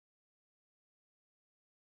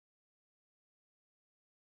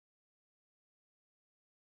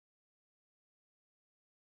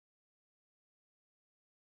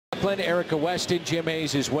Oakland. Erica Weston, Jim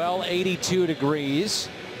Hayes as well. 82 degrees.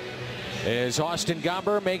 As Austin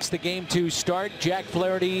Gomber makes the Game 2 start. Jack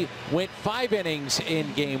Flaherty went 5 innings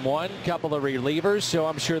in Game 1. Couple of relievers, so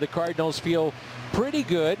I'm sure the Cardinals feel pretty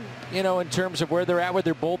good, you know, in terms of where they're at with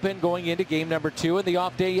their bullpen going into game number 2 and the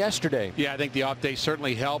off day yesterday. Yeah, I think the off day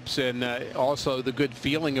certainly helps, and also the good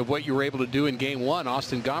feeling of what you were able to do in Game 1.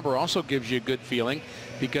 Austin Gomber also gives you a good feeling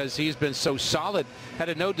because he's been so solid. Had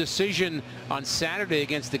a no decision on Saturday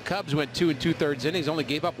against the Cubs, went 2 2/3 innings, only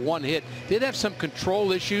gave up 1 hit. Did have some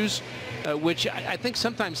control issues, which I think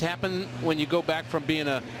sometimes happen when you go back from being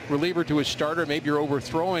a reliever to a starter. Maybe you're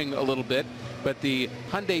overthrowing a little bit. But the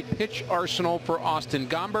Hyundai pitch arsenal for Austin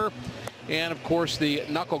Gomber, and of course the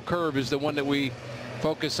knuckle curve is the one that we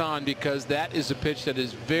focus on because that is a pitch that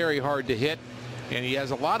is very hard to hit, and he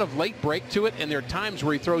has a lot of late break to it, and there are times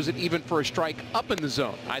where he throws it even for a strike up in the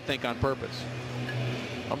zone, I think on purpose.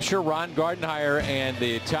 I'm sure Ron Gardenhire and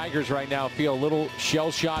the Tigers right now feel a little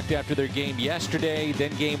shell-shocked after their game yesterday,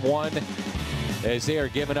 then Game 1, as they are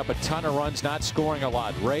giving up a ton of runs, not scoring a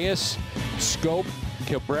lot. Reyes, Scope,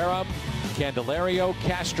 Cabrera, Candelario,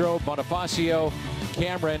 Castro, Bonifacio,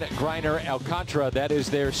 Cameron, Griner, Alcantara. That is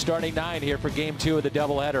their starting 9 here for Game 2 of the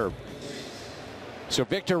doubleheader. So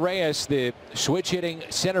Victor Reyes, the switch-hitting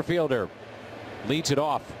center fielder, leads it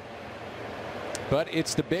off. But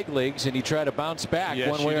it's the big leagues, and you try to bounce back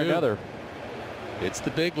one way or another. It's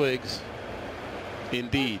the big leagues,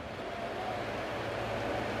 indeed.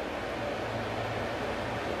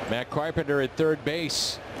 Matt Carpenter at third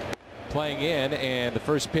base, playing in, and the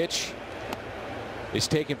first pitch is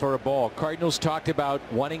taken for a ball. Cardinals talked about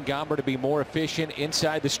wanting Gomber to be more efficient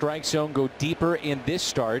inside the strike zone, go deeper in this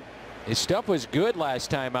start. His stuff was good last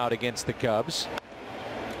time out against the Cubs.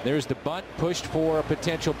 There's the bunt, pushed for a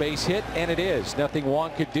potential base hit, and it is. Nothing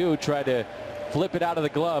Wong could do. Try to flip it out of the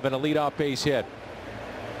glove and a leadoff base hit.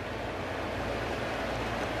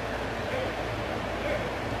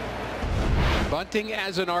 Bunting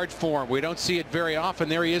as an art form. We don't see it very often.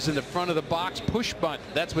 There he is in the front of the box. Push bunt.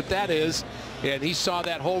 That's what that is. And he saw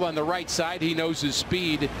that hole on the right side. He knows his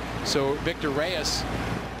speed. So Victor Reyes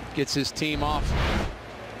gets his team off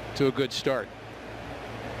to a good start.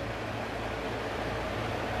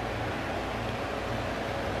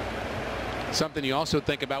 Something you also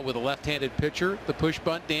think about with a left-handed pitcher, the push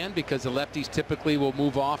bunt, Dan, because the lefties typically will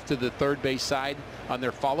move off to the third base side on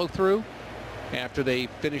their follow-through after they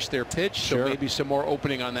finish their pitch. Sure. So maybe some more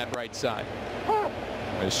opening on that right side.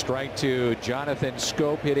 A strike to Jonathan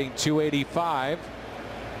Scope, hitting .285.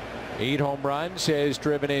 8 home runs, has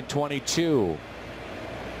driven in 22.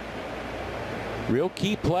 Real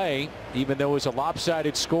key play, even though it was a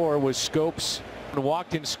lopsided score, was Scope's.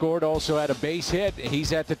 Walked and scored, also had a base hit.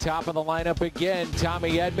 He's at the top of the lineup again.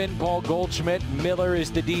 Tommy Edman, Paul Goldschmidt, Miller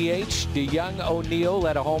is the DH. DeYoung, O'Neill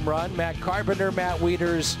at a home run. Matt Carpenter, Matt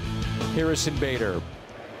Wieters, Harrison Bader.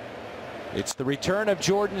 It's the return of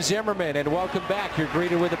Jordan Zimmerman, and welcome back. You're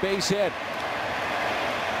greeted with a base hit.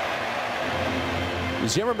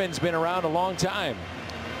 Zimmerman's been around a long time.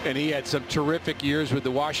 And he had some terrific years with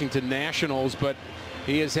the Washington Nationals, but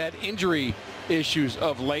he has had injury issues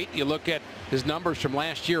of late. You look at his numbers from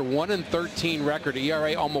last year, 1-13 record,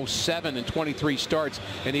 ERA almost 7 in 23 starts,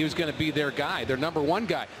 and he was going to be their guy, their #1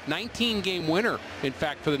 guy. 19-game winner, in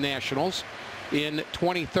fact, for the Nationals in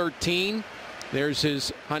 2013. There's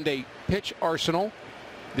his Hyundai pitch arsenal.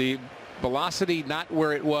 The velocity not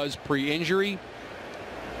where it was pre-injury,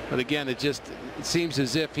 but again, it seems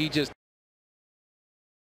as if he just